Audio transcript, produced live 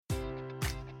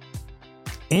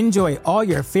Enjoy all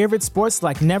your favorite sports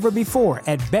like never before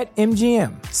at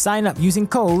BetMGM. Sign up using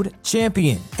code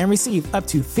CHAMPION and receive up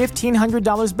to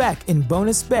 $1,500 back in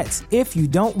bonus bets if you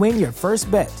don't win your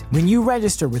first bet. When you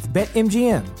register with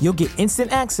BetMGM, you'll get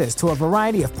instant access to a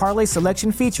variety of parlay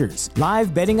selection features,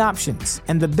 live betting options,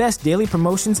 and the best daily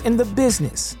promotions in the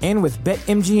business. And with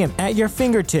BetMGM at your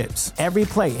fingertips, every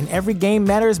play and every game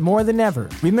matters more than ever.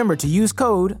 Remember to use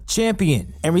code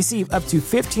CHAMPION and receive up to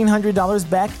 $1,500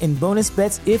 back in bonus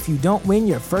bets if you don't win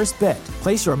your first bet.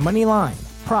 Place your money line,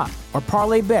 prop, or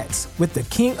parlay bets with the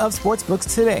king of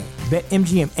sportsbooks today.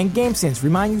 BetMGM and GameSense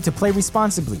remind you to play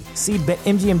responsibly. See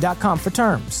BetMGM.com for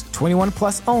terms. 21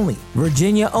 plus only.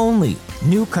 Virginia only.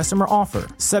 New customer offer.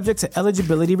 Subject to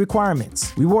eligibility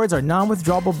requirements. Rewards are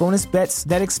non-withdrawable bonus bets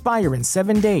that expire in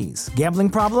 7 days. Gambling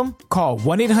problem? Call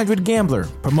 1-800-GAMBLER.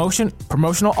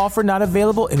 Promotional offer not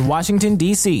available in Washington,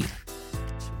 D.C.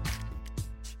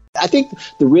 I think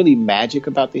the really magic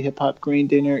about the Hip Hop Green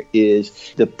Dinner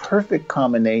is the perfect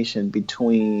combination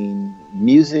between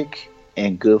music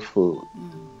and good food.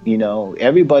 You know,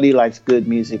 everybody likes good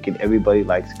music and everybody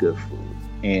likes good food.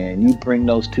 And you bring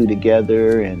those two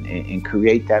together and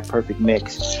create that perfect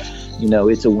mix. You know,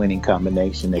 it's a winning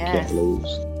combination that can't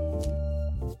lose.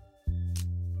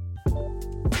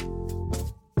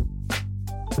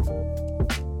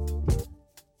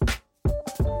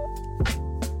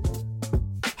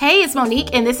 Hey, it's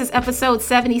Monique, and this is episode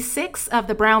 76 of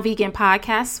the Brown Vegan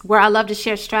Podcast, where I love to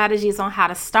share strategies on how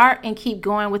to start and keep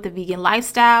going with the vegan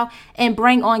lifestyle and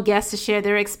bring on guests to share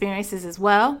their experiences as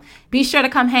well. Be sure to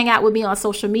come hang out with me on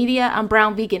social media. I'm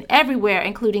Brown Vegan everywhere,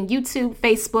 including YouTube,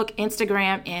 Facebook,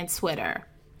 Instagram, and Twitter.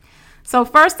 So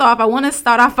first off, I want to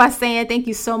start off by saying thank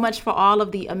you so much for all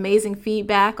of the amazing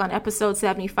feedback on episode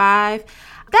 75.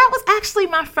 That was actually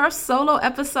my first solo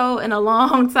episode in a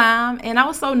long time, and I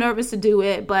was so nervous to do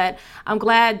it, but I'm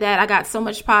glad that I got so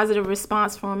much positive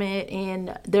response from it,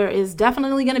 and there is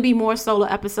definitely going to be more solo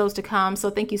episodes to come, so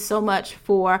thank you so much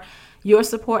for your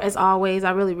support as always.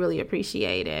 I really, really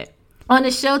appreciate it. On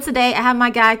the show today, I have my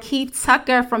guy Keith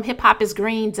Tucker from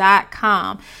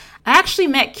hiphopisgreen.com. I actually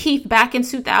met Keith back in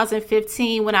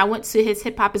 2015 when I went to his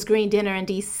Hip Hop is Green dinner in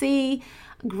D.C.,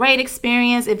 Great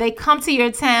experience. If they come to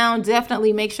your town,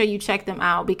 definitely make sure you check them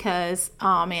out because,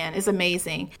 oh man, it's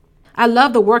amazing. I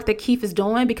love the work that Keith is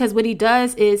doing because what he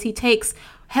does is he takes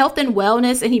health and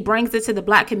wellness and he brings it to the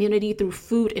Black community through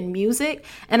food and music.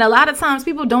 And a lot of times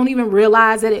people don't even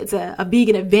realize that it's a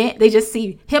vegan event. They just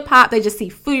see hip hop, they just see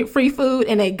food, free food,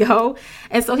 and they go.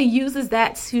 And so he uses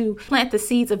that to plant the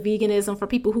seeds of veganism for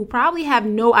people who probably have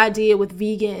no idea what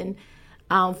vegan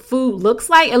food looks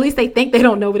like. At least they think they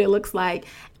don't know what it looks like.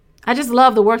 I just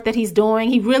love the work that he's doing.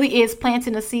 He really is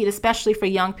planting a seed, especially for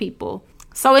young people.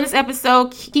 So in this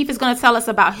episode, Keith is going to tell us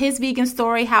about his vegan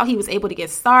story, how he was able to get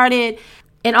started,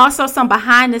 and also some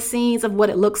behind the scenes of what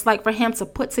it looks like for him to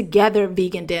put together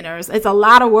vegan dinners. It's a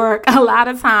lot of work, a lot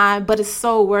of time, but it's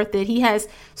so worth it. He has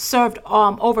served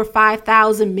over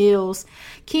 5,000 meals.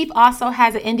 Keith also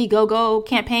has an Indiegogo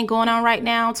campaign going on right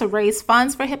now to raise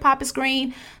funds for Hip Hop is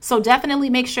Green. So definitely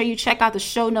make sure you check out the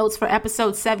show notes for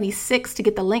episode 76 to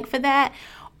get the link for that.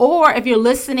 Or if you're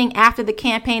listening after the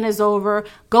campaign is over,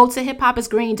 go to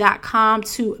hiphopisgreen.com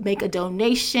to make a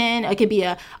donation. It could be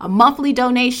a monthly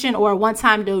donation or a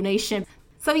one-time donation.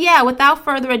 So yeah, without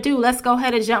further ado, let's go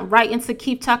ahead and jump right into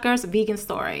Keith Tucker's vegan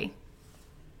story.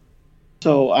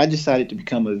 So I decided to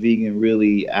become a vegan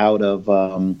really out of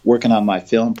working on my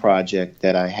film project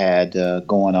that I had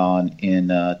going on in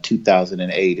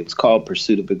 2008. It was called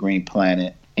Pursuit of a Green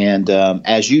Planet. And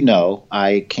as you know,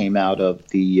 I came out of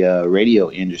the radio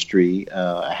industry.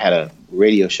 I had a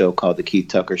radio show called The Keith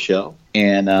Tucker Show.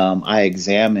 And I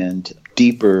examined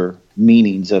deeper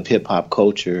meanings of hip hop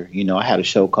culture. You know, I had a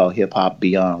show called Hip Hop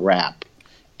Beyond Rap.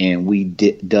 And we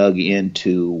dug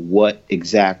into what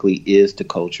exactly is the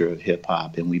culture of hip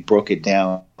hop. And we broke it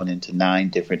down into 9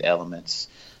 different elements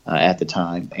at the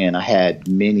time. And I had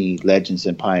many legends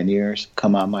and pioneers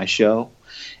come on my show.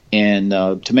 And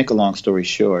to make a long story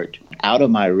short, out of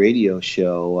my radio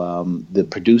show, the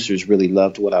producers really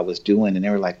loved what I was doing. And they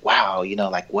were like, wow, you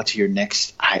know, like, what's your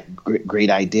next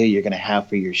great idea you're going to have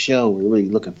for your show? We're really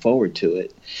looking forward to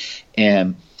it.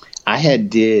 And I had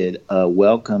did a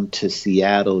Welcome to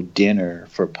Seattle dinner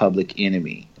for Public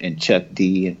Enemy, and Chuck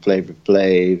D and Flavor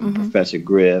Flav and Professor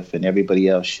Griff and everybody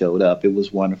else showed up. It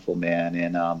was wonderful, man.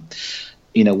 And,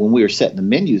 you know, when we were setting the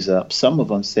menus up, some of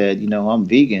them said, you know, I'm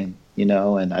vegan, you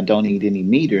know, and I don't eat any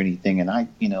meat or anything. And I,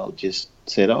 you know, just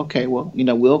said, okay, well, you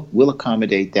know, we'll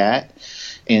accommodate that.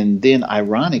 And then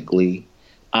ironically,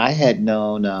 I had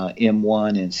known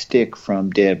M1 and Stick from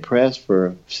Dead Press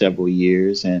for several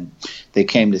years, and they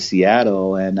came to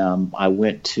Seattle, and I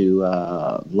went to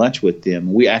lunch with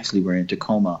them. We actually were in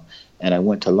Tacoma, and I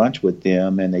went to lunch with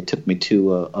them, and they took me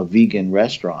to a vegan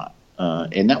restaurant.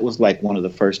 And that was like one of the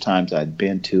first times I'd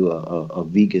been to a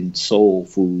vegan soul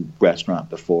food restaurant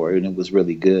before, and it was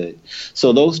really good.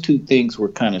 So those two things were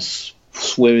kind of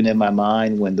swimming in my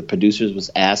mind when the producers was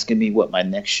asking me what my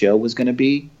next show was going to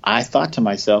be. I thought to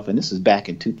myself, and this was back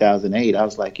in 2008, I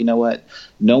was like, you know what?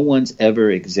 No one's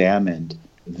ever examined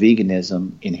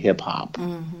veganism in hip hop.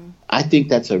 Mm-hmm. I think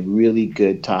that's a really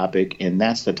good topic, and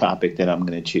that's the topic that I'm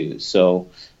going to choose. So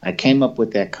I came up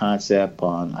with that concept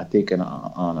on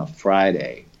a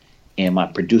Friday, and my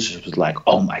producers was like,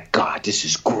 "Oh my God, this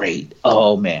is great!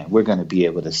 Oh man, we're going to be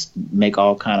able to make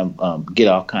all kind of get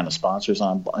all kind of sponsors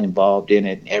involved in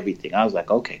it and everything." I was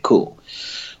like, "Okay, cool."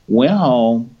 Went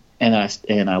home, and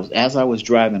I was as I was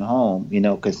driving home,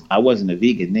 because I wasn't a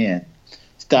vegan then.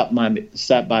 Stopped by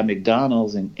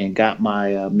McDonald's and got my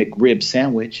McRib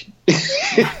sandwich. You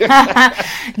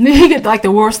get like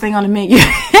the worst thing on the menu.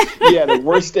 Yeah, the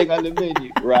worst thing on the menu,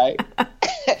 right?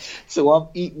 So I'm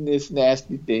eating this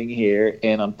nasty thing here,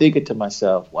 and I'm thinking to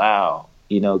myself, wow,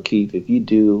 Keith, if you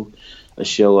do a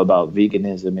show about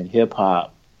veganism and hip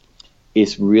hop,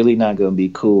 it's really not going to be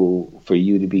cool for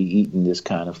you to be eating this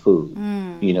kind of food.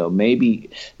 Maybe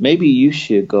you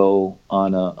should go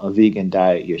on a vegan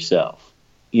diet yourself.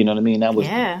 You know what I mean? That was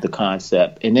the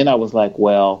concept. And then I was like,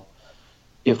 well,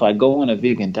 if I go on a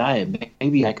vegan diet,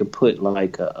 maybe I could put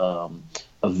like a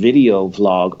video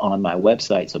vlog on my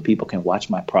website so people can watch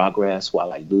my progress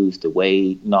while I lose the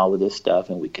weight and all of this stuff.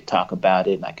 And we could talk about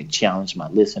it, and I could challenge my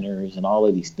listeners and all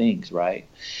of these things, right?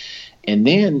 And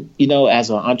then,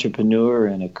 as an entrepreneur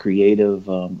and a creative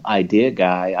idea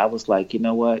guy, I was like, you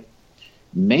know what?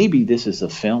 Maybe this is a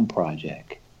film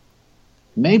project.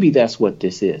 Maybe that's what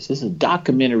this is. This is a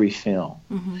documentary film.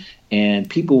 Mm-hmm. And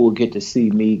people will get to see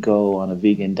me go on a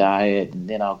vegan diet, and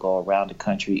then I'll go around the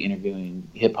country interviewing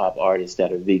hip-hop artists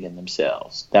that are vegan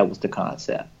themselves. That was the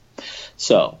concept.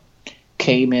 So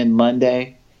came in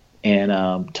Monday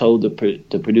and told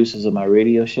the producers of my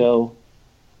radio show,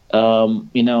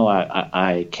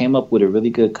 I came up with a really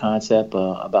good concept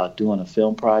about doing a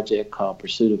film project called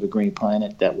Pursuit of a Green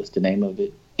Planet. That was the name of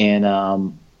it.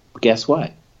 And guess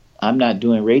what? I'm not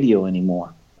doing radio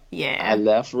anymore. Yeah. I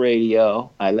left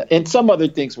radio. And some other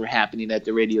things were happening at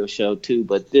the radio show too,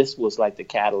 but this was like the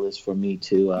catalyst for me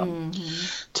to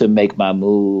make my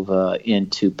move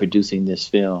into producing this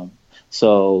film.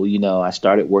 So, I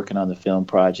started working on the film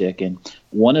project, and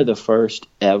one of the first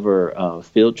ever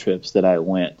field trips that I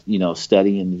went,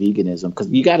 studying veganism, because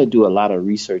you got to do a lot of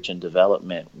research and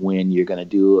development when you're going to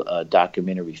do a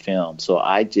documentary film. So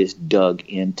I just dug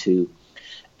into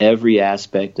every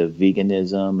aspect of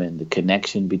veganism and the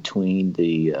connection between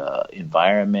the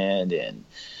environment and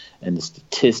the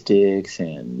statistics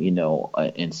and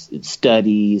and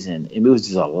studies, and it was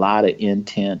just a lot of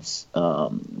intense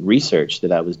research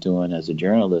that I was doing as a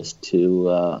journalist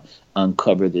to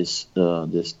uncover this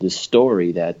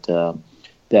story that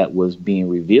was being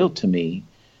revealed to me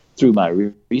through my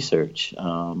research.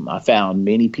 I found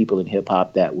many people in hip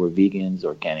hop that were vegans,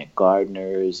 organic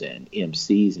gardeners, and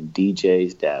MCs and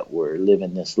DJs that were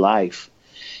living this life.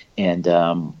 And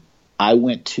I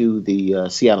went to the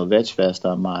Seattle Veg Fest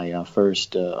on my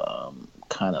first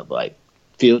kind of like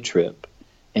field trip.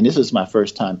 And this was my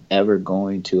first time ever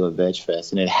going to a Veg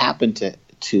Fest. And it happened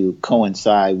to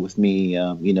coincide with me,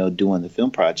 doing the film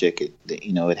project.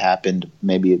 It happened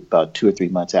maybe about 2 or 3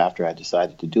 months after I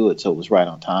decided to do it. So it was right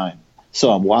on time.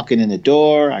 So I'm walking in the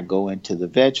door. I go into the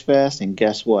Veg Fest, and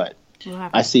guess what?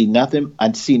 I see nothing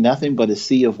but a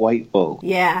sea of white folk.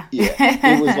 Yeah.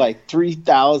 It was like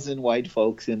 3,000 white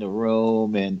folks in the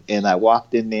room, and I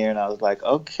walked in there and I was like,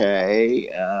 okay,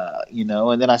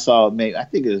 and then I saw I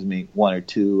think it was maybe 1 or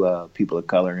 2 people of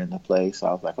color in the place. So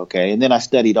I was like, okay. And then I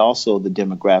studied also the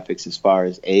demographics as far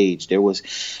as age. It was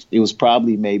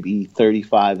probably maybe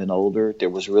 35 and older.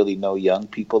 There was really no young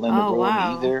people in the room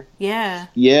either. Yeah.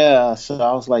 Yeah. So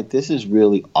I was like, this is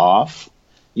really off,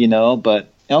 but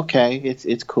okay,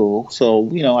 it's cool. So,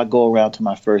 I go around to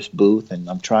my first booth and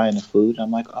I'm trying the food. And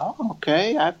I'm like, oh,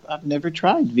 okay, I've never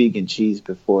tried vegan cheese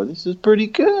before. This is pretty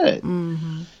good.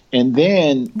 Mm-hmm. And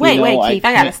then wait, Keith,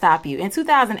 I gotta stop you. In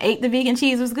 2008, the vegan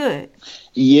cheese was good.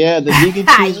 Yeah, the vegan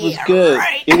cheese was good.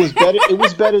 Right. It was better. It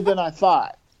was better than I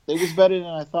thought. It was better than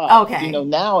I thought. Okay.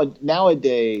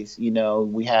 Nowadays,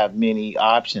 we have many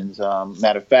options.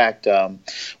 Matter of fact,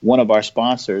 one of our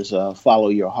sponsors, Follow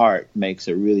Your Heart, makes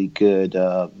a really good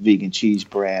vegan cheese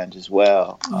brand as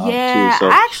well. Yeah, too,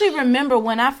 so. I actually remember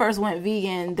when I first went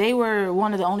vegan, they were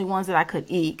one of the only ones that I could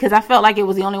eat because I felt like it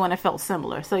was the only one that felt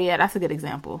similar. So yeah, that's a good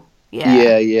example.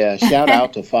 Yeah. Shout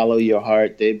out to Follow Your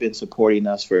Heart. They've been supporting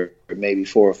us for maybe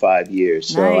 4 or 5 years.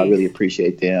 So nice. I really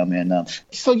appreciate them. And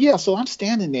so I'm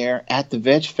standing there at the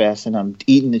Veg Fest and I'm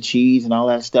eating the cheese and all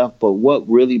that stuff. But what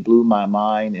really blew my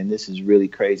mind, and this is really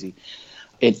crazy,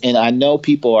 and I know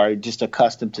people are just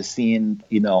accustomed to seeing,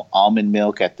 almond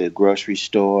milk at the grocery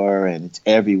store, and it's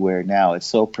everywhere now. It's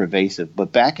so pervasive.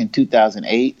 But back in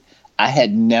 2008, I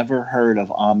had never heard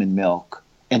of almond milk.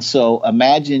 And so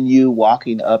imagine you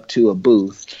walking up to a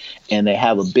booth and they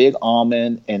have a big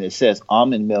almond and it says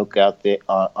almond milk out there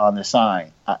on the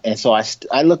sign. And so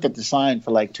I looked at the sign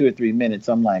for like 2 or 3 minutes.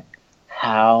 I'm like,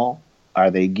 how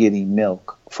are they getting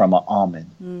milk from an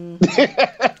almond?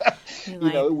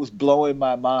 It was blowing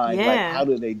my mind. Yeah. Like, how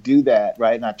do they do that?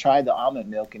 Right. And I tried the almond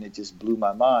milk and it just blew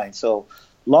my mind. So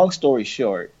long story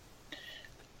short,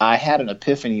 I had an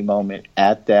epiphany moment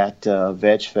at that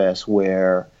Veg Fest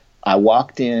where I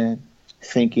walked in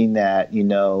thinking that,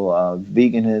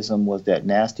 veganism was that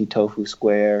nasty tofu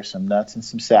square, some nuts and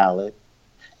some salad,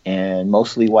 and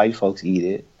mostly white folks eat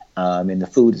it. And the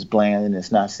food is bland and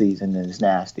it's not seasoned and it's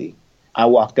nasty. I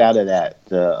walked out of that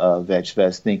Veg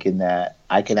Fest thinking that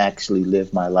I can actually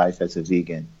live my life as a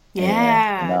vegan.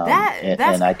 Yeah,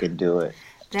 and I can do it.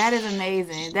 That is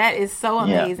amazing. That is so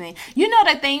amazing. Yeah.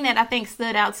 The thing that I think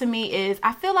stood out to me is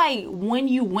I feel like when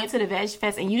you went to the Veg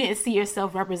Fest and you didn't see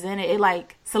yourself represented, it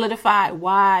like solidified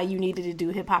why you needed to do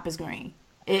Hip Hop is Green.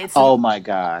 Oh my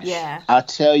gosh. Yeah. I'll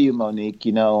tell you, Monique,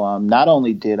 not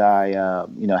only did I,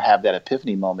 have that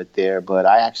epiphany moment there, but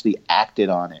I actually acted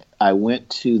on it. I went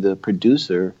to the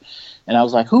producer and I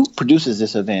was like, who produces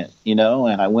this event? And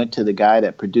I went to the guy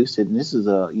that produced it. And this is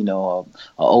a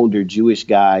older Jewish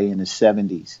guy in his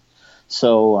 70s.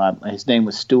 So his name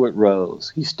was Stuart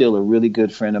Rose. He's still a really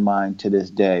good friend of mine to this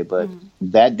day. But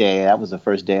that was the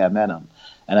first day I met him.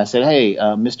 And I said, hey,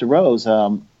 Mr. Rose,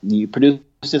 you produce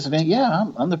this event?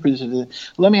 Yeah, I'm the producer of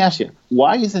this. Let me ask you,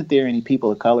 why isn't there any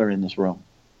people of color in this room?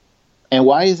 And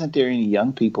why isn't there any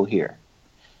young people here?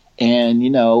 And,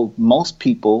 most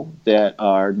people that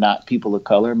are not people of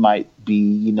color might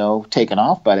be, taken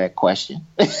off by that question.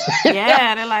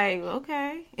 Yeah, they're like,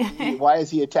 okay. Why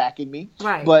is he attacking me?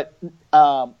 Right. But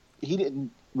he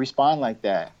didn't respond like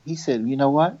that. He said, you know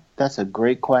what? That's a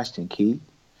great question, Keith.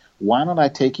 Why don't I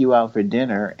take you out for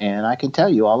dinner and I can tell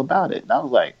you all about it? And I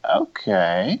was like,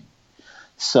 okay.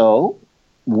 So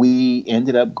we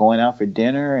ended up going out for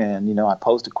dinner and, I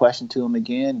posed a question to him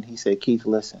again. And he said, Keith,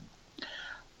 listen.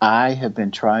 I have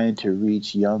been trying to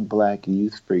reach young black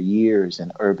youth for years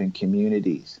in urban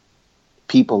communities,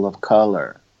 people of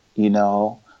color,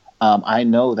 I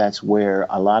know that's where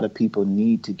a lot of people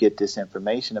need to get this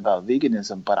information about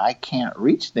veganism, but I can't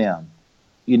reach them.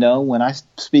 When I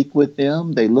speak with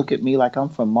them, they look at me like I'm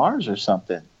from Mars or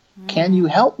something. Can you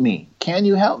help me?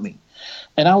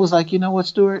 And I was like, you know what,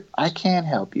 Stuart? I can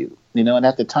help you. And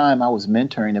at the time I was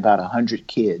mentoring about 100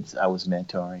 kids I was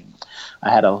mentoring.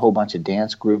 I had a whole bunch of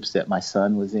dance groups that my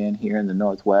son was in here in the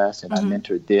Northwest, and I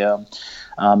mentored them.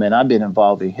 And I've been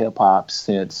involved in hip hop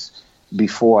since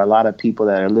before a lot of people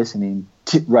that are listening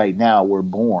right now were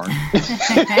born.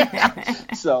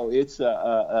 So it's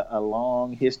a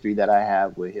long history that I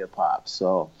have with hip hop.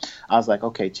 So I was like,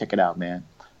 okay, check it out, man.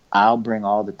 I'll bring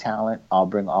all the talent. I'll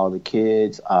bring all the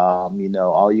kids. All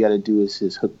you got to do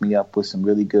is hook me up with some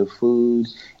really good food,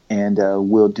 and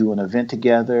we'll do an event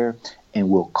together, and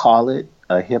we'll call it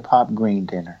a Hip Hop Green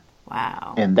Dinner.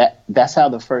 Wow. And that's how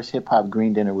the first Hip Hop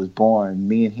Green Dinner was born.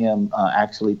 Me and him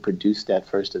actually produced that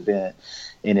first event,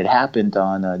 and it happened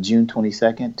on June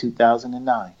 22nd,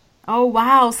 2009. Oh,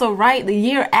 wow. So the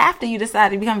year after you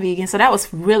decided to become vegan. So that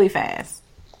was really fast.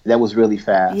 That was really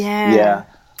fast. Yeah.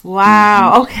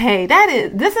 Wow. Okay.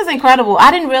 This is incredible.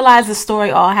 I didn't realize the story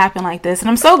all happened like this. And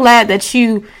I'm so glad that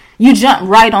you jumped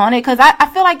right on it, because I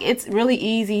feel like it's really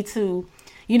easy to,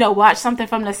 watch something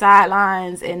from the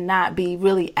sidelines and not be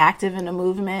really active in the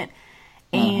movement.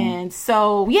 And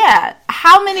so,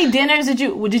 how many dinners did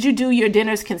you do your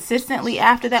dinners consistently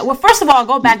after that? Well, first of all,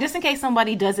 go back just in case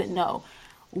somebody doesn't know.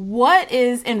 What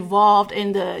is involved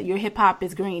in your Hip Hop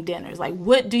is Green dinners? Like,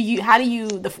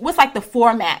 what's like the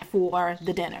format for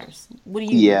the dinners?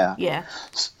 Yeah.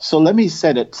 So let me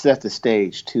set the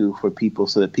stage too for people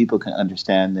so that people can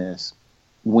understand this.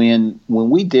 When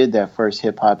we did that first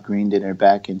Hip Hop Green dinner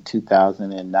back in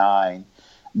 2009,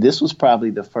 this was probably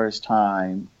the first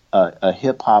time a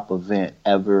hip hop event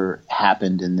ever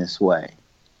happened in this way.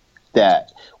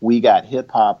 That we got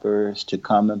hip hoppers to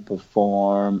come and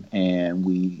perform, and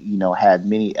we, had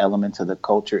many elements of the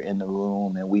culture in the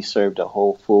room, and we served a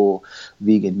whole full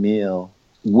vegan meal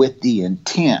with the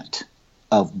intent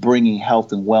of bringing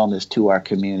health and wellness to our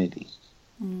community.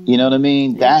 You know what I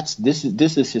mean? Yeah. This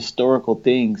is historical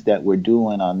things that we're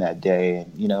doing on that day,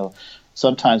 and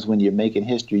sometimes when you're making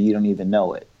history, you don't even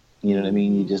know it. You know what I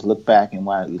mean? You just look back and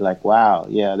you're like, wow,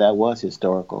 yeah, that was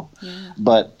historical. Yeah.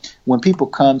 But when people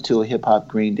come to a hip hop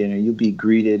green dinner, you'll be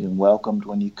greeted and welcomed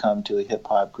when you come to a hip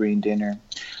hop green dinner.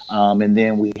 And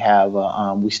then we have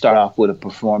we start off with a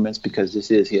performance because this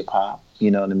is hip hop.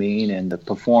 You know what I mean? And the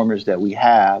performers that we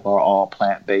have are all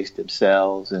plant-based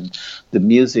themselves, and the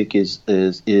music is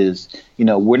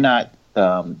we're not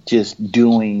just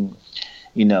doing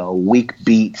weak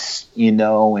beats,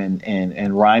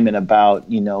 and rhyming about,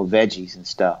 veggies and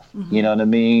stuff. Mm-hmm. You know what I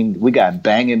mean? We got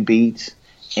banging beats,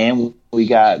 and we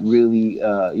got really,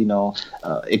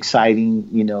 exciting,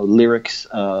 lyrics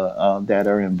that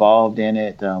are involved in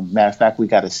it. Matter of fact, we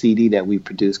got a CD that we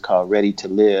produced called Ready to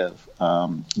Live,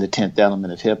 the 10th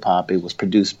Element of Hip Hop. It was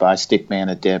produced by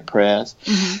Stickman at Dead Prez.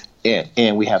 Mm-hmm.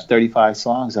 And we have 35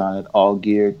 songs on it, all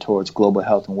geared towards global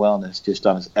health and wellness, just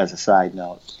as a side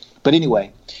note. But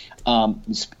anyway,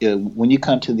 when you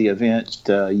come to the event,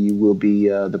 you will be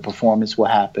the performance will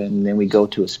happen. And then we go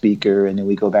to a speaker, and then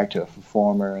we go back to a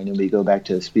performer, and then we go back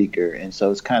to a speaker. And so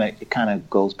it kind of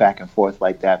goes back and forth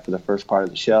like that for the first part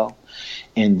of the show.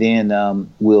 And then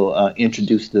we'll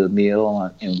introduce the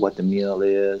meal and what the meal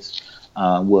is.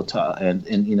 We'll talk, and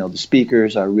the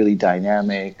speakers are really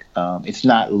dynamic. It's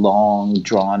not long,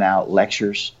 drawn out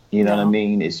lectures. You know what I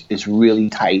mean? It's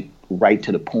really tight, right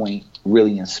to the point.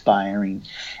 Really inspiring,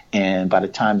 and by the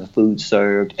time the food's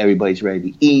served, everybody's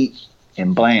ready to eat,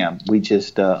 and blam, we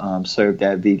just serve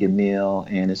that vegan meal,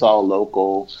 and it's all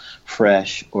local,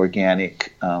 fresh,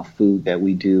 organic food that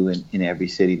we do in every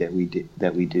city that we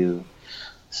do.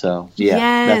 So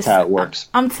That's how it works.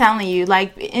 I'm telling you,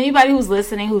 like anybody who's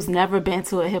listening who's never been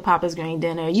to a Hip Hopper's Green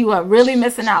Dinner, you are really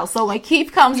missing out. So when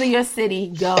Keith comes to your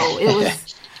city, go. It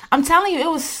was. I'm telling you, it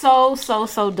was so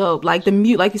dope. Like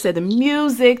like you said, the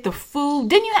music, the food.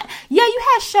 Didn't you? You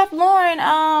had Chef Lauren.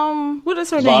 What is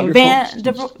her name?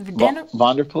 Vanderpool.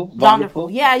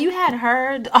 Yeah, you had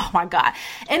her. Oh my God!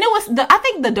 And it was. I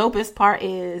think the dopest part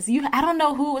is I don't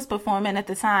know who was performing at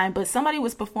the time, but somebody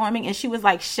was performing, and she was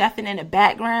like chefing in the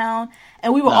background,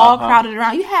 and we were all crowded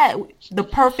around. You had the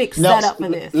perfect setup for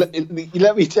this.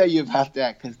 Let me tell you about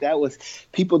that, because that was,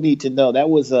 people need to know, that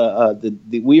was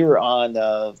we were on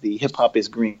the Hip Hop is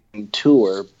Green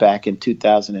tour back in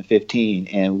 2015,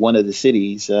 and one of the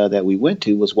cities that we went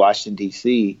to was Washington,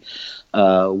 D.C.,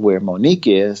 where Monique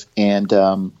is,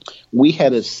 and we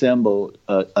had assembled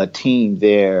a team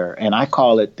there, and I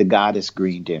call it the Goddess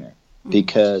Green Dinner,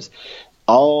 because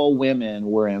all women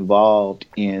were involved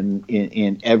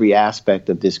in every aspect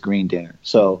of this green dinner.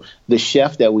 So the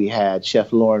chef that we had,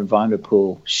 Chef Lauren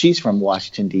Vanderpool, she's from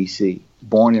Washington, D.C.,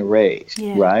 born and raised,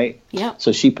 right? Yeah.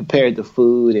 So she prepared the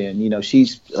food, and,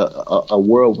 she's a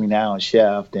world-renowned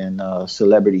chef and a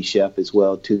celebrity chef as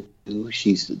well, too.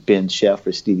 She's been chef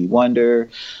for Stevie Wonder.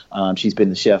 She's been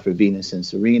the chef for Venus and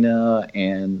Serena,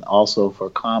 and also for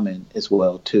Common as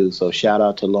well, too. So shout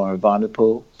out to Lauren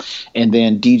Vanderpool. And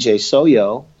then DJ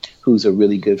Soyo, who's a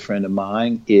really good friend of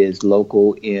mine, is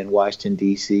local in Washington,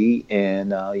 D.C., and,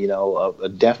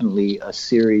 definitely a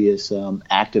serious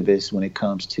activist when it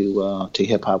comes to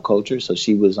hip-hop culture. So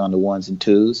she was on the ones and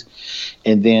twos.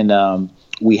 And then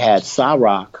we had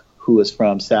Sa-Rock, who is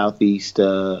from Southeast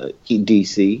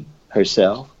D.C.,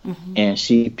 herself, mm-hmm. and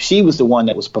she was the one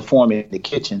that was performing in the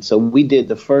kitchen. So we did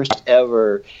the first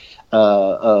ever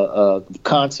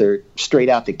concert straight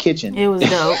out the kitchen. It was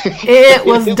dope. It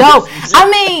was dope. I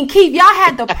mean, Keith, y'all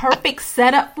had the perfect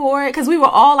setup for it, because we were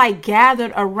all like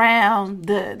gathered around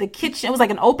the kitchen. It was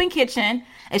like an open kitchen,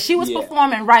 and she was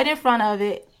performing right in front of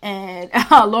it, and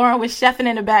Lauren was chefing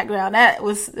in the background. It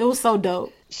was so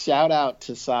dope. Shout out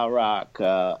to Sa-Rock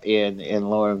and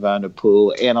Lauren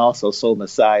Vanderpool, and also Soul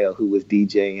Messiah, who was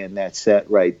DJing that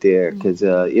set right there, because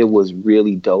it was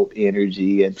really dope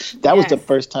energy. And that was the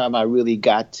first time I really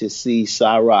got to see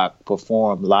Sa-Rock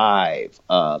perform live.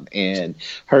 And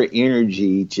her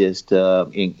energy just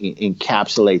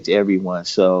encapsulates everyone.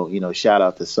 So, shout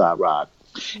out to Sa-Rock.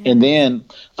 And then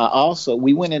also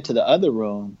we went into the other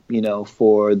room,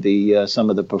 for the some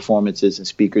of the performances and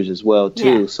speakers as well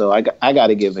too. So I got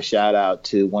to give a shout out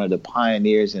to one of the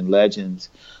pioneers and legends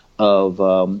of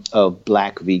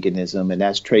Black veganism, and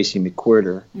that's Tracy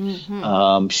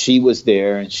McQuirter. She was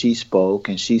there and she spoke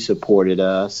and she supported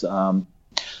us.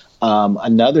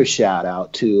 Another shout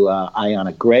out to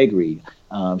Ayanna Gregory.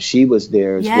 She was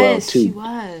there as well too. Yes, she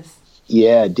was.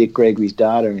 Yeah, Dick Gregory's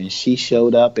daughter, and she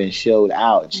showed up and showed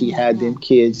out. She had them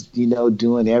kids,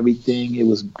 doing everything. It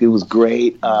was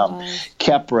great.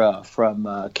 Kepra from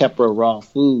Kepra Raw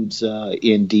Foods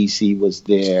in DC was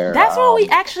there. That's where we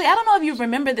actually, I don't know if you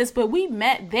remember this, but we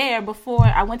met there before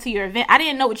I went to your event. I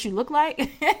didn't know what you looked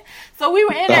like. So we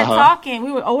were in there talking.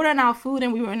 We were ordering our food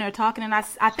and we were in there talking. And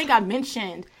I think I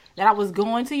mentioned that I was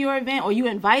going to your event, or you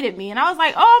invited me, and I was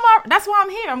like, that's why I'm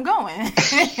here. I'm going.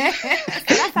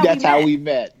 So that's how we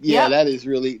met. Yeah, yep.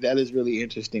 That is really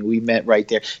interesting. We met right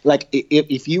there. Like,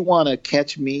 if you want to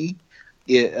catch me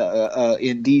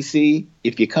in DC,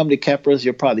 if you come to Kepra's,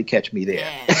 you'll probably catch me there.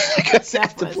 Yeah. Because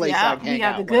that's the place I hang out. You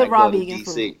got the good raw vegan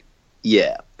food.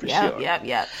 Yeah, for sure.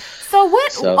 Yep.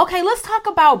 So okay, let's talk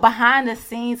about behind the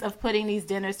scenes of putting these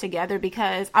dinners together,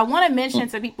 because I want to mention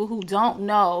to people who don't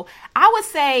know, I would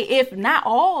say if not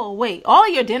all of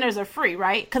your dinners are free,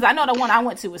 right? Because I know the one I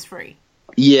went to was free.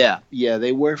 Yeah,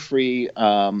 they were free.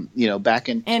 Back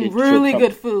in and really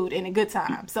good food and a good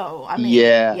time. So I mean,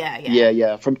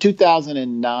 yeah. From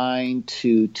 2009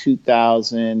 to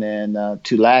 2000 and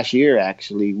to last year,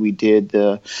 actually, we did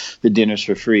the dinners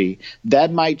for free.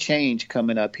 That might change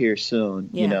coming up here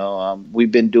soon. Yeah.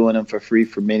 We've been doing them for free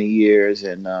for many years,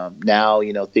 and now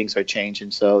things are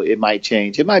changing, so it might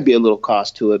change. It might be a little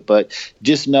cost to it, but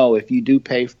just know if you do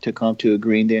pay to come to a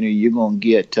green dinner, you're gonna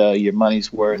get your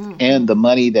money's worth, and the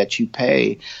money that you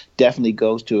pay definitely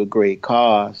goes to a great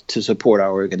cause to support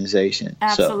our organization.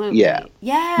 Absolutely. So,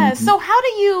 yeah. So how do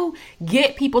you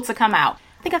get people to come out?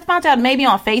 I think I found out maybe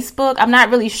on Facebook. I'm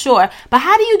not really sure. But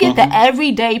how do you get the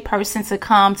everyday person to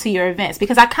come to your events?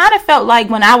 Because I kind of felt like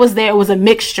when I was there, it was a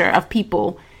mixture of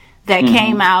people that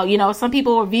came out. Some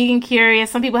people were vegan curious.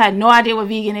 Some people had no idea what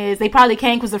vegan is. They probably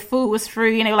came because the food was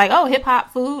free and they were like, oh, hip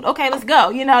hop food. Okay, let's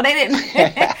go. They didn't,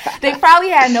 they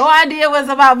probably had no idea what was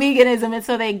about veganism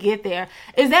until they get there.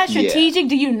 Is that strategic? Yeah.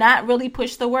 Do you not really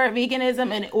push the word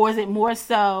veganism, or is it more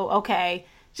so, okay,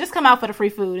 just come out for the free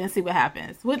food and see what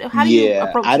happens? How do you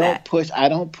approach that? I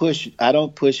don't push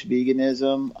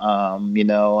veganism.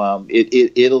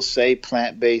 It'll say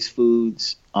plant-based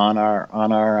foods on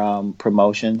our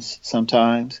promotions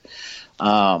sometimes.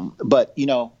 But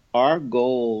our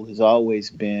goal has always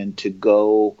been to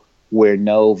go where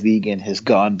no vegan has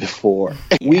gone before.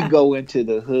 Yeah. We go into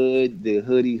the hood, the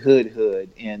hood.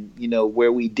 And,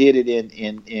 where we did it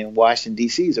in Washington,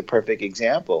 D.C. is a perfect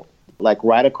example. Like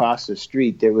right across the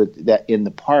street, there was that in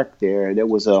the park there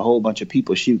was a whole bunch of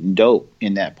people shooting dope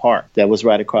in that park that was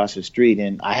right across the street.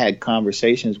 And I had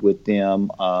conversations with them,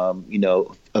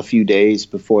 a few days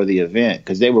before the event,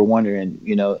 because they were wondering,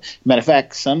 matter of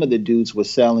fact, some of the dudes were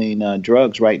selling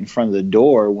drugs right in front of the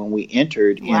door when we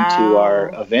entered into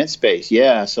our event space.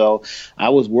 Yeah. So I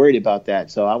was worried about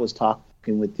that. So I was talking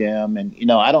with them, and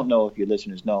I don't know if your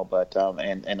listeners know, but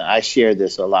and I share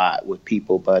this a lot with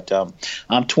people, but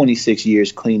I'm 26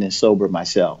 years clean and sober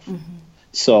myself,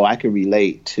 so I can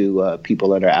relate to people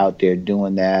that are out there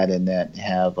doing that and that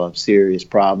have serious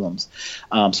problems.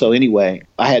 So anyway,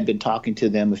 I had been talking to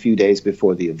them a few days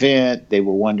before the event. They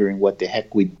were wondering what the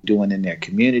heck we doing in their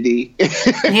community.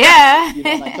 Yeah.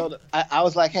 And I told them, I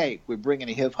was like, hey, we're bringing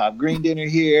a hip hop green dinner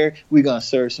here. We're gonna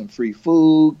serve some free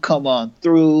food. Come on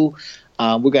through.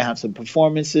 We're going to have some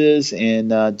performances, and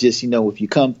just, if you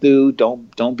come through,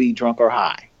 don't be drunk or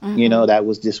high. That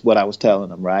was just what I was telling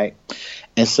them, right?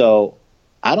 And so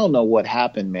I don't know what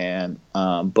happened, man,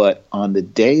 but on the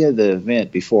day of the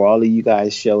event, before all of you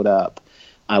guys showed up,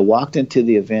 I walked into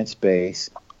the event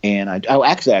space, and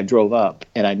I drove up,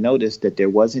 and I noticed that there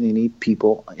wasn't any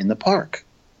people in the park.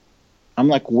 I'm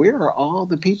like, where are all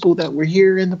the people that were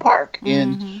here in the park?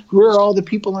 And where are all the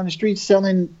people on the street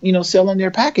selling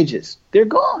their packages? They're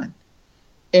gone.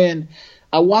 And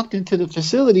I walked into the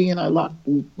facility and I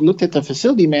looked at the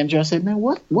facility manager. I said, man,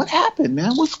 what happened,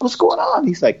 man? What's going on?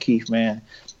 He's like, Keith, man,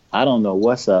 I don't know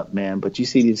what's up, man, but you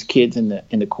see these kids in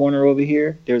the corner over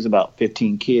here? There's about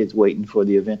 15 kids waiting for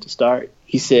the event to start.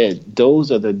 He said, those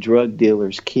are the drug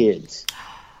dealers' kids.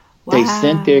 Wow. They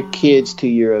sent their kids to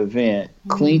your event,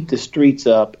 cleaned the streets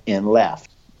up, and left.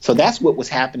 So that's what was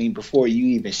happening before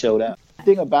you even showed up.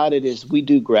 thing about it is we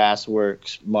do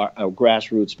grassroots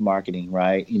marketing,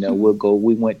 right? You know,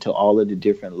 we went to all of the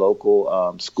different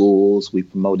local schools. We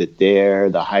promoted there,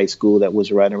 the high school that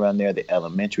was right around there, the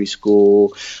elementary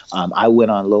school. I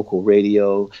went on local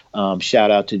radio.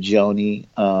 Shout out to Joni.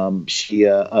 She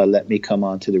let me come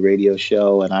on to the radio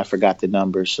show, and I forgot the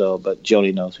number, but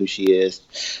Joni knows who she is.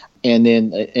 And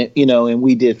then, and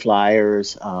we did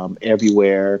flyers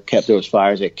everywhere. There was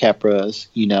flyers at Kepra's,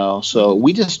 So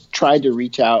we just tried to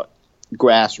reach out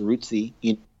grassrootsy,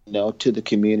 to the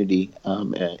community.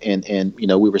 And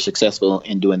we were successful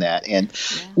in doing that. And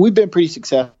we've been pretty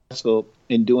successful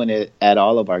in doing it at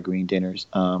all of our green dinners,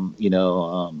 and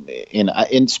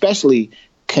especially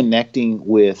connecting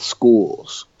with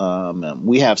schools.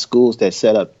 We have schools that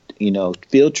set up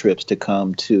field trips to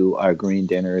come to our green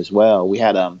dinner as well. We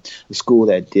had a school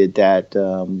that did that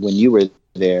when you were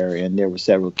there, and there were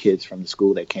several kids from the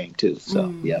school that came too.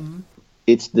 So,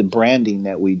 it's the branding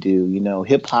that we do,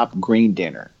 hip hop green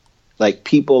dinner. Like,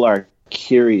 people are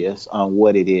curious on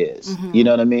what it is. You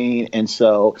know what I mean? And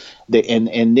so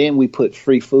and then we put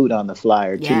free food on the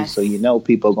flyer too, so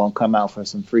people are gonna come out for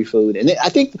some free food. And I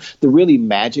think the really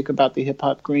magic about the hip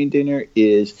hop green dinner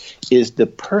is the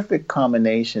perfect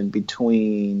combination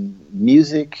between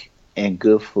music and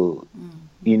good food.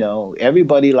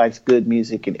 Everybody likes good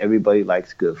music and everybody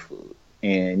likes good food,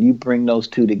 and you bring those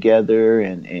two together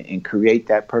and create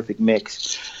that perfect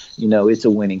mix. It's a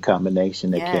winning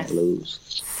combination that can't lose.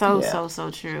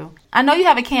 So true. I know you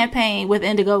have a campaign with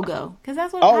Indiegogo, because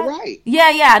that's what. Oh, right.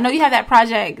 Yeah. I know you have that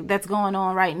project that's going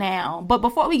on right now. But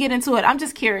before we get into it, I'm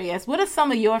just curious. What are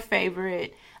some of your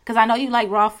favorite? Because I know you like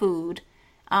raw food.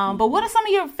 But what are some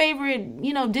of your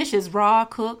favorite, dishes? Raw,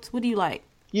 cooked. What do you like?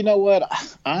 You know what?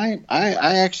 I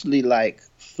actually like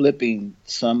flipping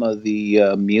some of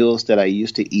the meals that I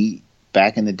used to eat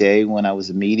back in the day when I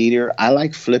was a meat eater. I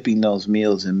like flipping those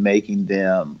meals and making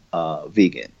them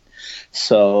vegan.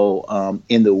 So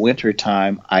in the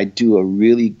wintertime, I do a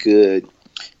really good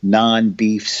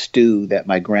non-beef stew that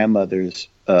my grandmother's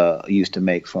used to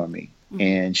make for me.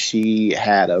 And she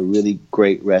had a really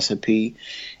great recipe.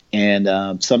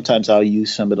 And sometimes I'll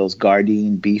use some of those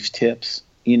Gardein beef tips,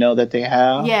 that they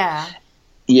have. Yeah.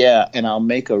 Yeah, and I'll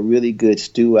make a really good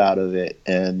stew out of it,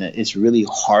 and it's really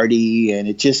hearty,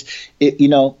 and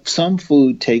some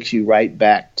food takes you right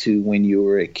back to when you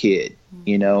were a kid,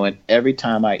 and every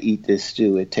time I eat this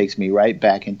stew, it takes me right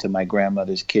back into my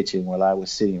grandmother's kitchen while I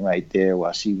was sitting right there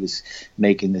while she was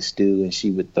making the stew, and she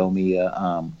would throw me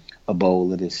a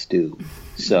bowl of this stew.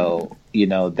 So,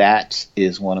 that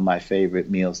is one of my favorite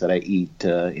meals that I eat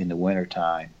in the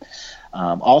wintertime.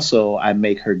 Also, I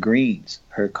make her greens,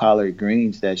 her collard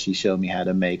greens that she showed me how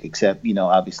to make, except,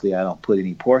 obviously I don't put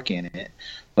any pork in it,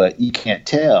 but you can't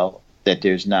tell that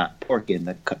there's not pork in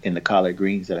the collard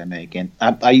greens that I make. And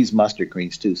I use mustard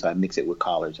greens too, so I mix it with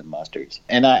collards and mustards.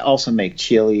 And I also make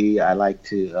chili. I like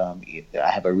to, I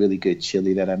have a really good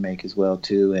chili that I make as well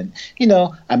too. And,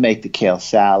 I make the kale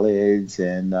salads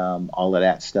and all of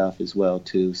that stuff as well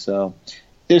too. So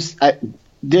there's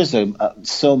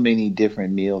so many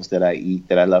different meals that I eat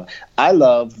that I love. I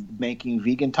love making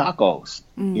vegan tacos,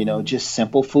 just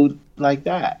simple food like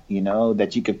that,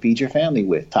 that you can feed your family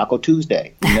with. Taco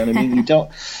Tuesday, you know what I mean?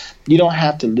 You don't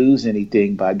have to lose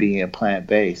anything by being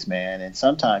plant-based, man. And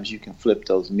sometimes you can flip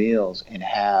those meals and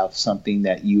have something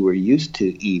that you were used to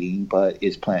eating, but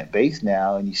is plant-based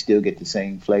now, and you still get the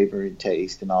same flavor and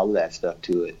taste and all of that stuff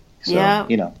to it. So,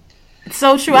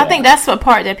 So true. Yeah. I think that's the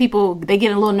part that people, they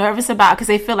get a little nervous about, because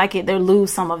they feel like they'll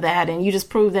lose some of that. And you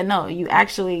just prove that, no, you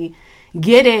actually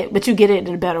get it, but you get it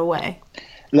in a better way.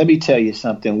 Let me tell you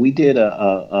something. We did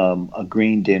a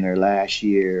green dinner last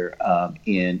year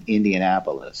in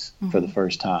Indianapolis for the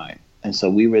first time. And so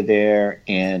we were there,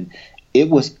 and it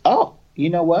was, you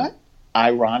know what?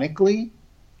 Ironically,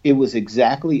 it was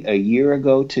exactly a year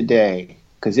ago today,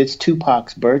 because it's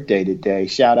Tupac's birthday today.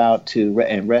 Shout out to,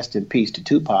 and rest in peace to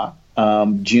Tupac.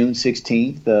 June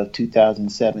 16th of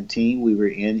 2017, we were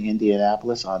in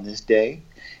Indianapolis on this day,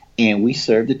 and we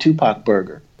served the Tupac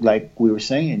burger. Like we were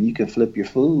saying, you can flip your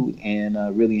food and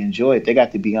really enjoy it. They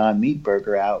got the Beyond Meat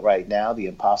burger out right now, the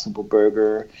Impossible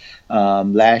Burger.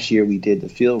 Last year we did the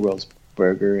Field Roast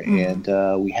burger, and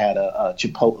we had a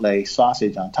Chipotle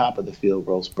sausage on top of the Field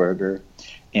Roast burger,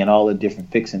 and all the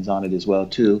different fixings on it as well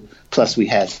too. Plus we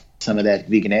had some of that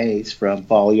veganese from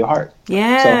Follow Your Heart.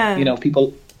 Yeah. So,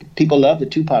 people love the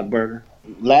Tupac burger.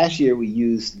 Last year we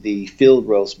used the Field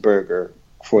Roast burger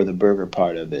for the burger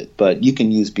part of it. But you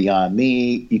can use Beyond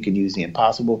Meat, you can use the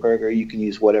Impossible Burger, you can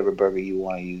use whatever burger you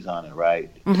want to use on it, right?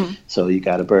 So you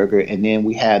got a burger, and then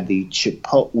we had the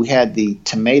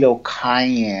tomato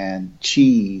cayenne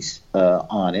cheese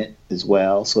on it as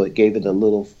well, so it gave it a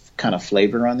little kind of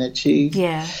flavor on that cheese.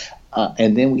 Yeah.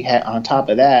 And then we had, on top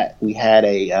of that, we had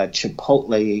a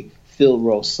chipotle field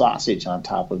roast sausage on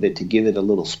top of it to give it a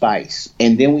little spice.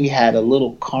 And then we had a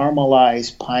little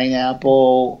caramelized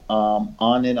pineapple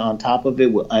on it, on top of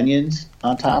it, with onions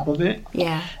on top of it.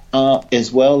 Yeah.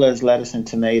 As well as lettuce and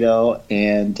tomato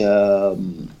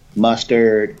and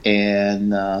mustard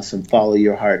and some Follow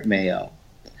Your Heart mayo.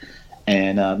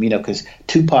 And, because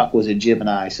Tupac was a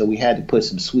Gemini, so we had to put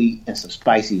some sweet and some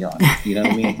spicy on it. You know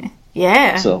what I mean?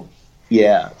 Yeah. So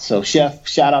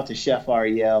shout out to Chef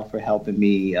Ariel for helping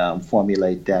me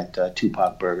formulate that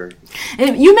Tupac burger.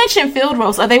 You mentioned Field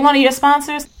Roast. Are they one of your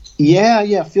sponsors?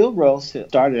 Yeah. Field Roast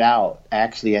started out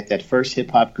actually at that first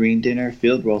Hip Hop Green Dinner.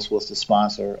 Field Roast was the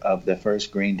sponsor of the first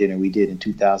Green Dinner we did in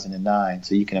 2009.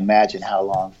 So you can imagine how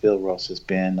long Field Roast has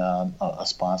been a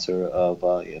sponsor of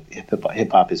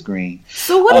Hip Hop is Green.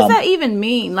 So what does that even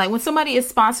mean? Like when somebody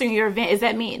is sponsoring your event, is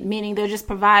that meaning they're just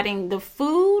providing the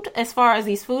food as far as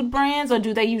these food brands, or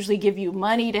do they usually give you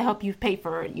money to help you pay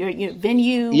for your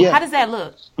venue? Yeah. How does that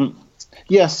look?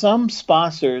 Yeah, some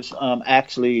sponsors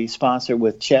actually sponsor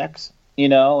with checks,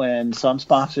 and some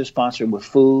sponsors sponsor with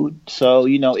food. So,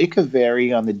 it could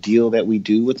vary on the deal that we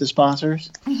do with the sponsors.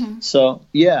 So,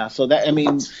 so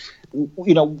that,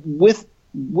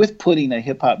 with putting a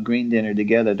Hip Hop Green Dinner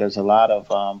together, there's a lot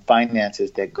of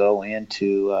finances that go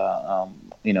into,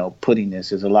 putting this.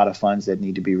 There's a lot of funds that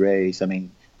need to be raised. I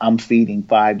mean, I'm feeding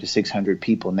 500 to 600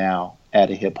 people now at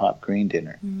a Hip Hop Green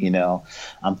Dinner.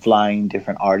 I'm flying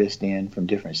different artists in from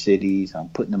different cities. I'm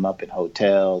putting them up in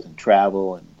hotels and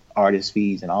travel and artist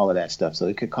fees and all of that stuff. So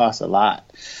it could cost a lot,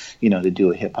 to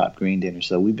do a Hip Hop Green Dinner.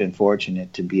 So we've been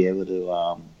fortunate to be able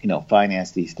to,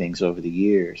 finance these things over the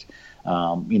years.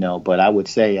 But I would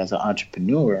say as an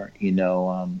entrepreneur,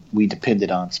 we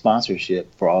depended on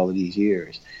sponsorship for all of these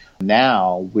years.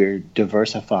 Now we're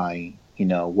diversifying,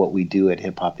 what we do at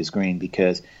Hip Hop is Green,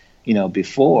 because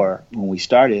before, when we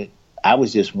started, I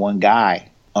was just one guy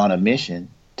on a mission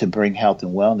to bring health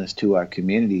and wellness to our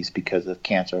communities because of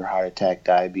cancer, heart attack,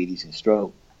 diabetes, and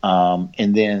stroke.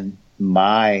 And then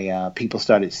my people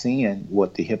started seeing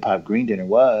what the Hip Hop Green Dinner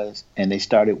was, and they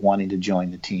started wanting to join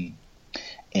the team.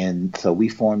 And so we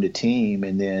formed a team,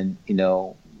 and then,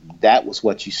 that was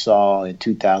what you saw in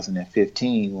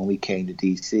 2015 when we came to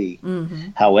D.C.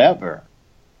 However,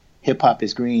 Hip Hop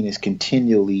is Green is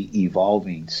continually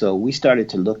evolving. So we started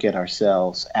to look at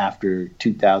ourselves after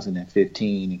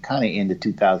 2015 and kind of into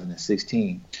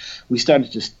 2016. We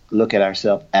started to look at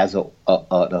ourselves as an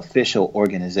official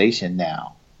organization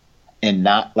now, and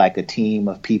not like a team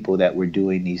of people that were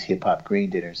doing these Hip Hop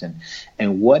Green Dinners.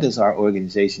 And what does our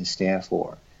organization stand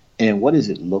for? And what does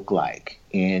it look like?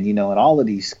 And, and all of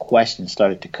these questions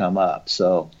started to come up.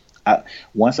 So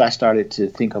once I started to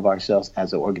think of ourselves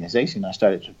as an organization, I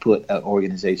started to put an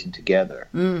organization together,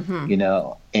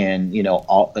 all,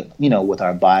 with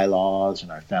our bylaws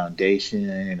and our foundation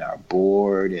and our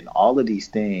board and all of these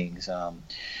things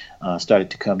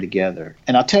started to come together.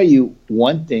 And I'll tell you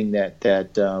one thing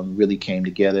that really came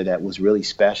together that was really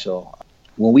special.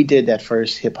 When we did that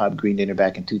first Hip Hop Green Dinner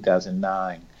back in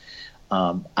 2009,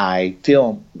 I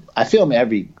film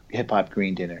every Hip Hop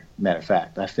Green Dinner. Matter of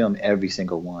fact, I filmed every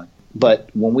single one. But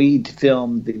when we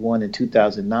filmed the one in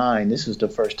 2009, this was the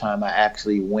first time I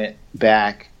actually went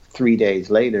back 3 days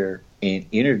later and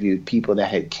interviewed people that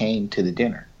had came to the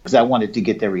dinner, because I wanted to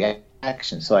get their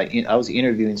reaction. So I was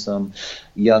interviewing some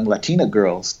young Latina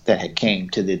girls that had came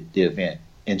to the event.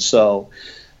 And so,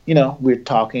 we're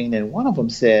talking, and one of them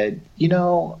said,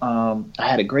 I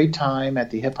had a great time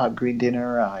at the Hip Hop Green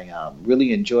Dinner. I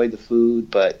really enjoyed the food,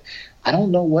 but I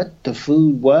don't know what the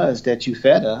food was that you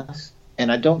fed us,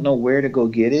 and I don't know where to go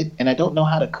get it, and I don't know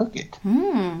how to cook it.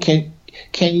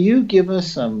 Can you give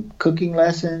us some cooking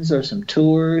lessons or some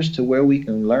tours to where we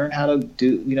can learn how to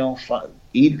do,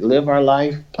 live our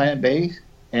life plant-based?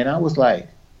 And I was like,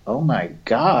 oh my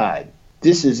God,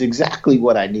 this is exactly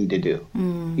what I need to do.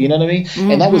 You know what I mean?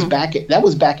 And that was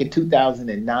back in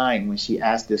 2009 when she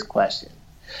asked this question.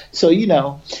 So,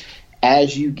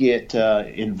 as you get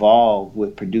involved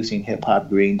with producing Hip Hop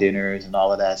Green Dinners and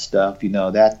all of that stuff,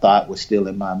 that thought was still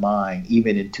in my mind.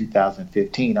 Even in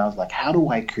 2015, I was like, how do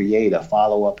I create a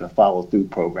follow-up and follow-through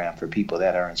program for people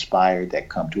that are inspired that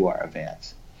come to our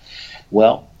events?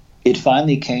 Well, it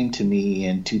finally came to me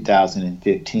in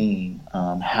 2015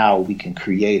 how we can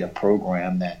create a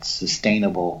program that's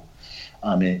sustainable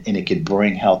and it could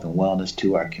bring health and wellness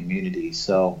to our community.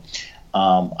 So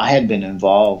I had been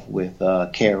involved with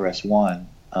KRS-One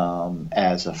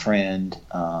as a friend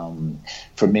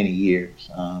for many years.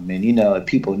 And, if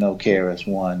people know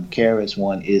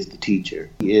KRS-One is the teacher.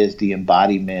 He is the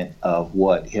embodiment of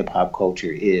what hip-hop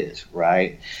culture is,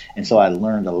 right? And so I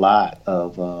learned a lot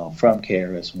from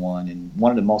KRS-One. And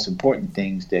one of the most important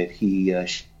things that he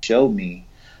showed me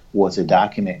was a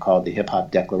document called the Hip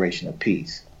Hop Declaration of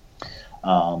Peace.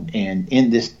 And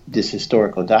in this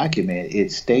historical document,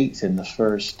 it states in the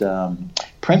first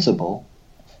principle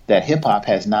that hip hop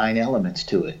has 9 elements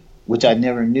to it, which I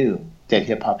never knew that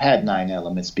hip hop had 9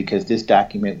 elements, because this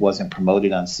document wasn't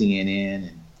promoted on CNN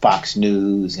and Fox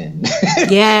News and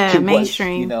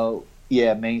mainstream.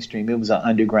 Mainstream. It was an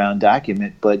underground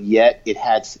document, but yet it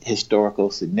had historical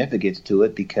significance to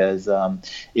it because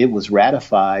it was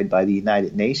ratified by the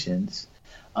United Nations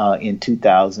in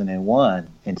 2001.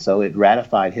 And so it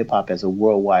ratified hip hop as a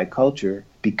worldwide culture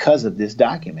because of this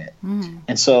document.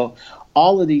 And so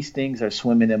all of these things are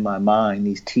swimming in my mind,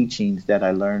 these teachings that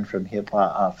I learned from hip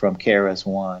hop, from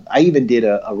KRS-One. I even did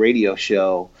a radio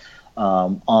show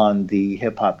on the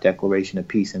Hip Hop Declaration of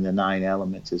Peace and the 9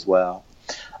 elements as well.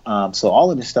 So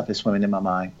all of this stuff is swimming in my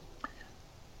mind.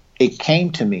 It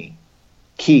came to me,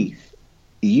 Keith,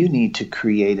 you need to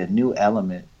create a new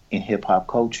element in hip hop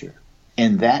culture.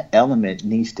 And that element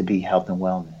needs to be health and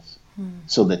wellness.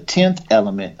 So the 10th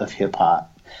element of hip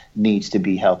hop needs to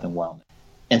be health and wellness.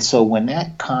 And so when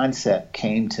that concept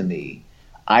came to me,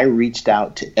 I reached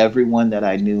out to everyone that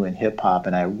I knew in hip hop,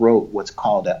 and I wrote what's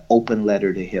called an open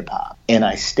letter to hip hop. And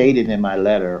I stated in my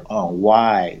letter on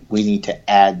why we need to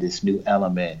add this new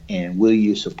element, and will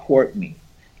you support me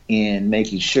in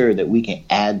making sure that we can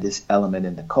add this element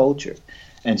in the culture.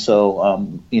 And so,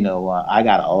 I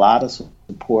got a lot of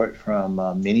support from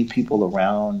many people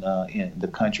around in the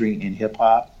country in hip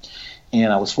hop.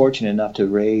 And I was fortunate enough to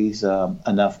raise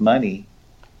enough money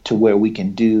to where we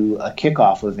can do a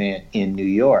kickoff event in New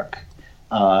York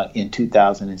in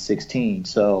 2016.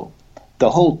 So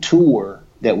the whole tour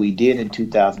that we did in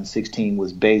 2016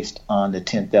 was based on the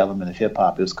 10th element of hip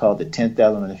hop. It was called the 10th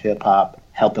element of hip hop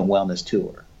Health and Wellness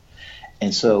Tour.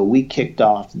 And so we kicked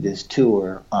off this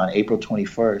tour on April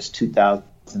 21st,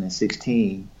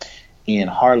 2016 in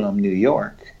Harlem, New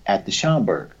York at the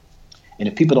Schomburg. And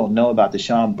if people don't know about the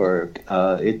Schomburg,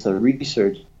 it's a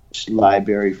research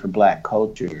library for Black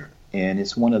culture. And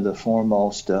it's one of the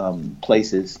foremost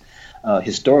places,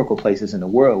 historical places in the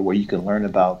world where you can learn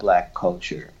about Black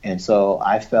culture. And so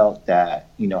I felt that,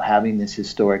 having this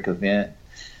historic event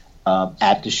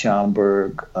at the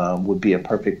Schomburg would be a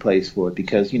perfect place for it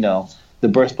because, the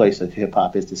birthplace of hip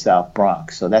hop is the South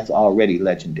Bronx. So that's already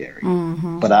legendary.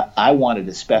 But I wanted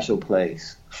a special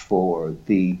place for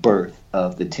the birth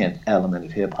of the 10th element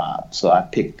of hip hop. So I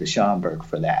picked the Schomburg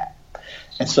for that.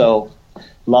 And so,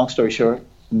 long story short,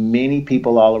 many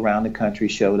people all around the country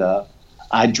showed up.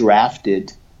 I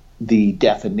drafted the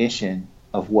definition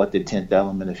of what the 10th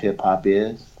element of hip hop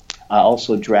is. I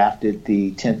also drafted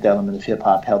the 10th element of hip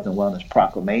hop Health and Wellness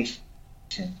Proclamation,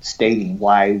 stating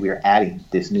why we're adding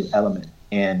this new element.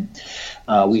 And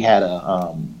we had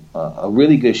a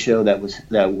really good show that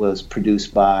was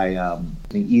produced by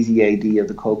the Easy AD of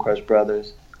the Cold Crush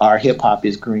Brothers. Our Hip Hop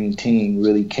is Green team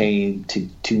really came to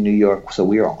New York, so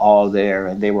we were all there,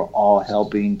 and they were all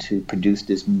helping to produce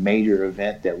this major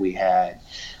event that we had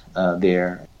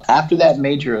there. After that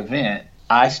major event,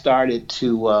 I started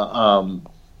to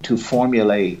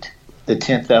formulate the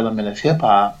 10th element of hip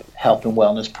hop Health and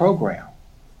Wellness program.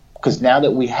 Because now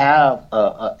that we have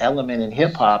an element in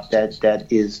hip hop that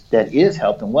is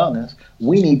health and wellness,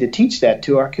 we need to teach that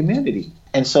to our community.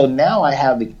 And so now I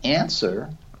have the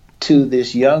answer to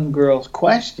this young girl's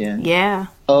question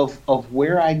of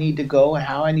where I need to go and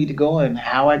how I need to go and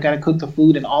how I got to cook the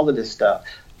food and all of this stuff.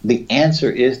 The answer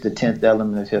is the 10th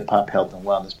element of hip hop Health and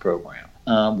Wellness program,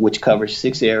 which covers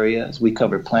 6 areas. We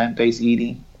cover plant-based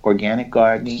eating, organic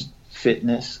gardening,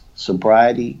 fitness,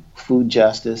 sobriety, food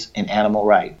justice, and animal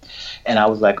rights. And I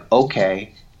was like,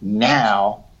 okay,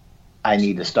 now I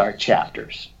need to start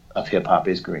chapters of Hip Hop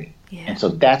is Green. Yeah. And so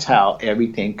that's how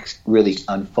everything really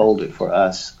unfolded for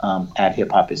us at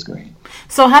Hip Hop is Green.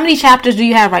 So how many chapters do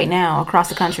you have right now across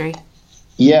the country?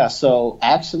 Yeah, so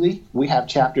actually we have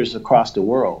chapters across the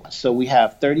world. So we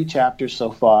have 30 chapters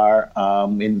so far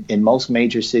in most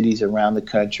major cities around the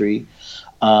country.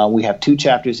 We have 2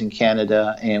 chapters in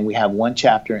Canada, and we have 1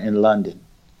 chapter in London.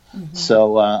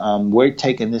 So we're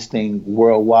taking this thing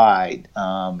worldwide,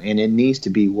 and it needs to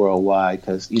be worldwide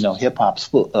because, hip hop's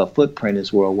footprint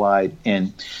is worldwide,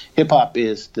 and hip hop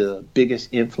is the biggest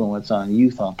influence on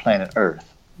youth on planet Earth.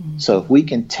 So if we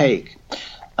can take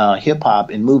hip hop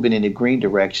and move it in the green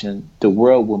direction, the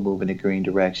world will move in the green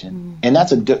direction. And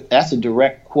that's a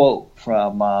direct quote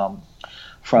from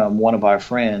one of our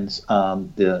friends,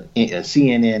 the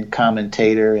CNN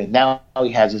commentator, and now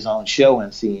he has his own show on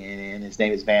CNN. His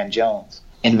name is Van Jones.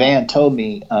 And Van told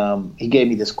me, he gave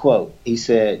me this quote. He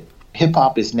said, hip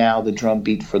hop is now the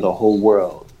drumbeat for the whole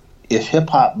world. If hip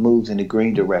hop moves in the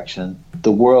green direction,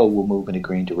 the world will move in the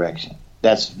green direction.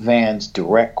 That's Van's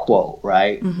direct quote,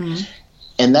 right? Mm-hmm.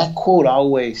 And that quote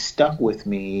always stuck with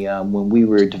me when we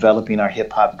were developing our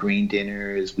hip hop green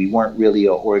dinners. We weren't really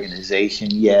an organization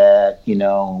yet, we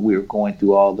were going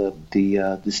through all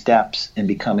the steps in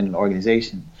becoming an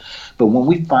organization. But when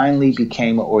we finally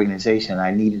became an organization,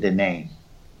 I needed a name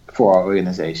for our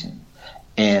organization.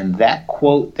 And that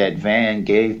quote that Van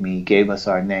gave me gave us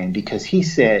our name, because he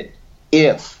said,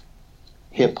 if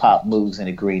hip hop moves in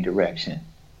a green direction.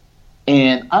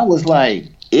 And I was like,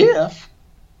 if?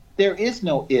 There is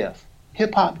no if.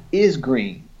 Hip hop is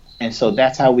green. And so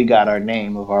that's how we got our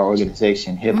name of our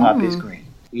organization. Hip hop is green.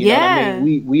 You know what I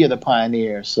mean? We are the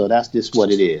pioneers, so that's just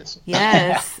what it is.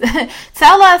 Yes.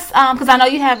 Tell us, because I know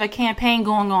you have a campaign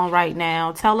going on right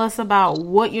now. Tell us about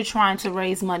what you're trying to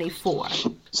raise money for.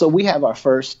 So we have our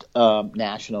first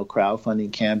national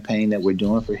crowdfunding campaign that we're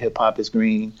doing for Hip Hop is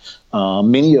Green.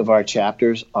 Many of our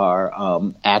chapters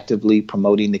are actively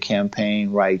promoting the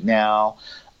campaign right now.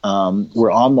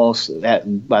 We're almost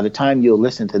by the time you'll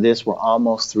listen to this, we're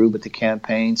almost through with the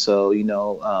campaign. So,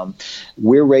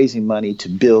 we're raising money to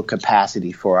build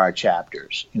capacity for our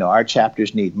chapters. Our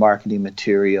chapters need marketing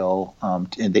material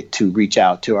to reach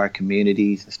out to our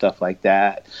communities and stuff like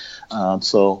that.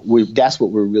 So that's what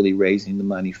we're really raising the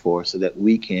money for, so that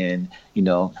we can,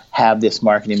 have this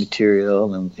marketing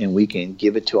material and we can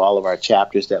give it to all of our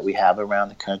chapters that we have around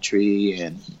the country,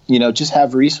 and, just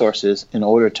have resources in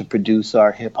order to produce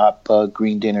our Hip Hop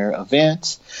Green Dinner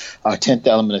events, our 10th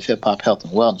Element of Hip Hop Health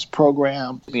and Wellness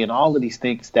program, and all of these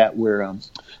things that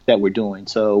we're doing.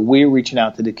 So we're reaching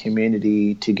out to the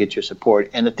community to get your support.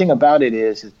 And the thing about it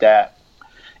is that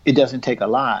it doesn't take a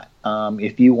lot.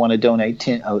 If you want to donate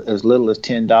as little as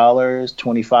 $10,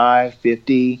 $25,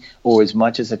 $50, or as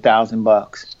much as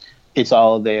 $1,000, it's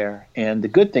all there. And the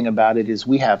good thing about it is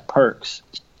we have perks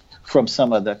from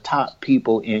some of the top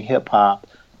people in hip hop.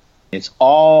 It's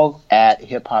all at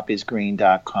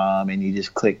hiphopisgreen.com, and you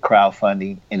just click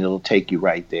crowdfunding and it'll take you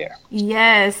right there.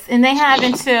 Yes. And they have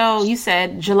until, you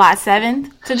said, July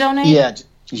 7th to donate? Yeah.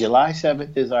 July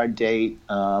 7th is our date,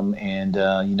 and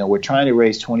we're trying to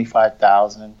raise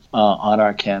 $25,000 on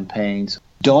our campaigns.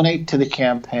 Donate to the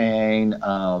campaign.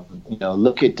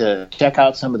 Check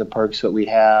out some of the perks that we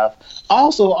have.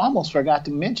 Also, almost forgot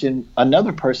to mention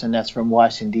another person that's from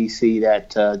Washington, D.C.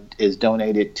 that is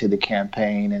donated to the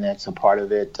campaign, and that's a part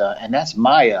of it, and that's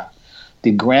Maya.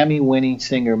 The Grammy-winning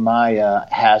singer Maya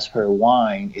has her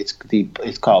wine. It's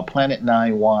called Planet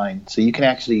 9 Wine. So you can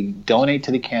actually donate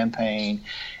to the campaign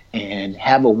and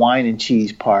have a wine and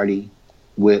cheese party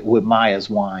with Maya's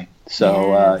wine.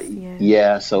 So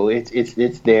so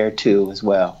it's there too as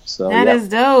well. So that is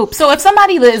dope. So if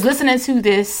somebody is listening to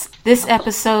this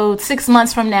episode 6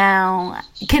 months from now,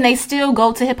 can they still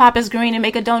go to Hip Hop is Green and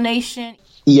make a donation?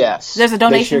 Yes. There's a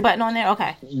donation button on there?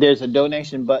 Okay. There's a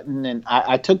donation button, and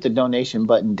I took the donation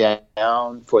button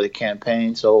down for the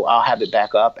campaign, so I'll have it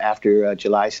back up after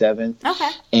July 7th. Okay.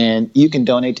 And you can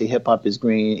donate to Hip Hop is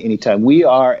Green anytime. We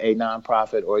are a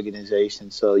nonprofit organization,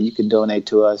 so you can donate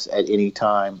to us at any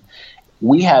time.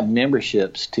 We have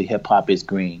memberships to Hip Hop is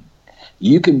Green.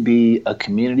 You can be a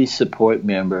community support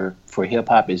member for Hip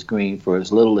Hop is Green for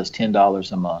as little as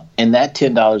 $10 a month. And that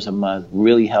 $10 a month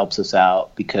really helps us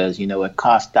out because, it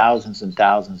costs thousands and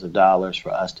thousands of dollars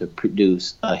for us to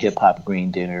produce a Hip Hop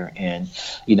Green Dinner. And,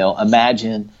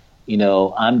 imagine,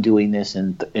 I'm doing this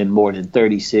in more than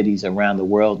 30 cities around the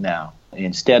world now.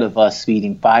 Instead of us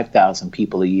feeding 5,000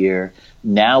 people a year,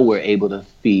 now we're able to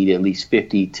feed at least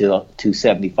 50 to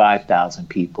 75,000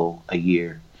 people a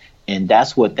year. And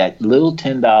that's what that little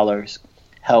 $10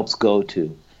 helps go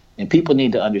to. And people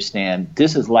need to understand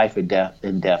this is life or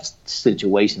death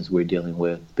situations we're dealing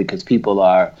with, because people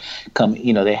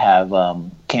they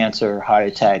have cancer, heart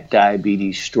attack,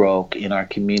 diabetes, stroke in our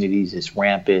communities. It's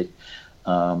rampant.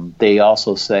 They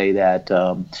also say that,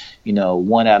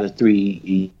 1 out of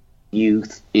 3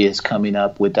 youth is coming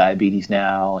up with diabetes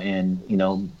now.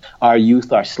 And, our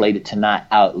youth are slated to not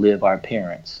outlive our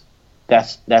parents.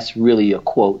 That's really a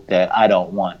quote that I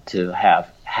don't want to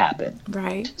have happen.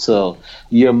 Right. So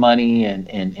your money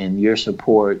and your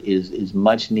support is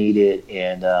much needed.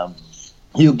 And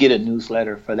you'll get a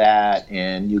newsletter for that,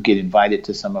 and you get invited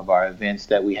to some of our events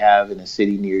that we have in a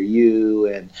city near you,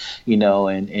 and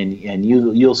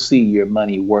you'll see your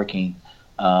money working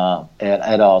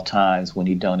at all times when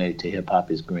you donate to Hip Hop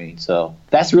is Green. So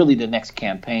that's really the next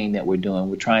campaign that we're doing.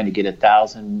 We're trying to get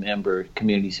 1,000 member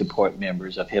community support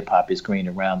members of Hip Hop is Green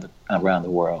around the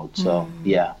world. So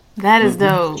yeah. That is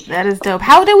dope. That is dope.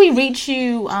 How do we reach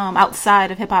you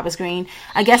outside of Hip Hop is Green?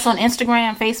 I guess on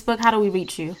Instagram, Facebook, how do we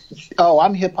reach you? Oh,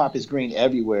 I'm Hip Hop is Green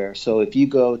everywhere. So if you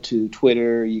go to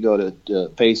Twitter, you go to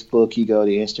Facebook, you go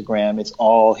to Instagram, it's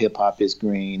all Hip Hop is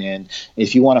Green. And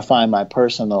if you want to find my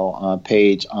personal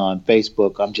page on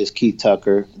Facebook, I'm just Keith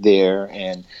Tucker there.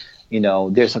 And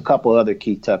there's a couple other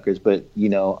Keith Tuckers, but,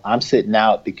 I'm sitting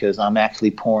out because I'm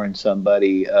actually pouring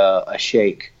somebody a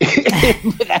shake.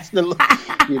 That's the,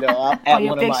 at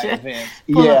one of my events.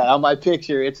 On my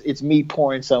picture, it's me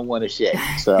pouring someone a shake.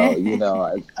 So,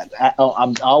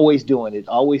 I'm always doing it,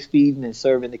 always feeding and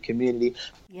serving the community.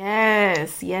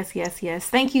 Yes.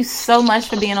 Thank you so much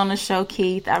for being on the show,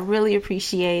 Keith. I really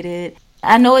appreciate it.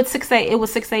 I know it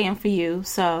was 6 a.m. for you,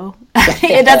 so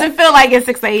it doesn't feel like it's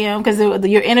 6 a.m. because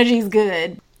your energy is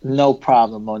good. No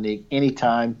problem, Monique.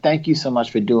 Anytime. Thank you so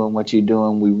much for doing what you're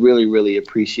doing. We really, really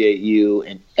appreciate you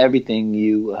and everything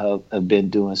you have been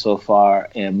doing so far,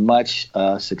 and much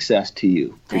success to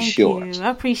you, for sure. Thank you. I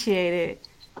appreciate it.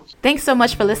 Thanks so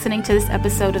much for listening to this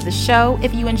episode of the show.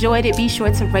 If you enjoyed it, be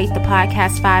sure to rate the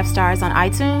podcast 5 stars on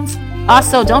iTunes.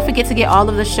 Also, don't forget to get all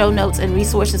of the show notes and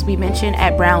resources we mentioned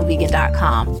at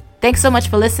brownvegan.com. Thanks so much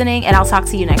for listening, and I'll talk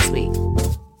to you next week.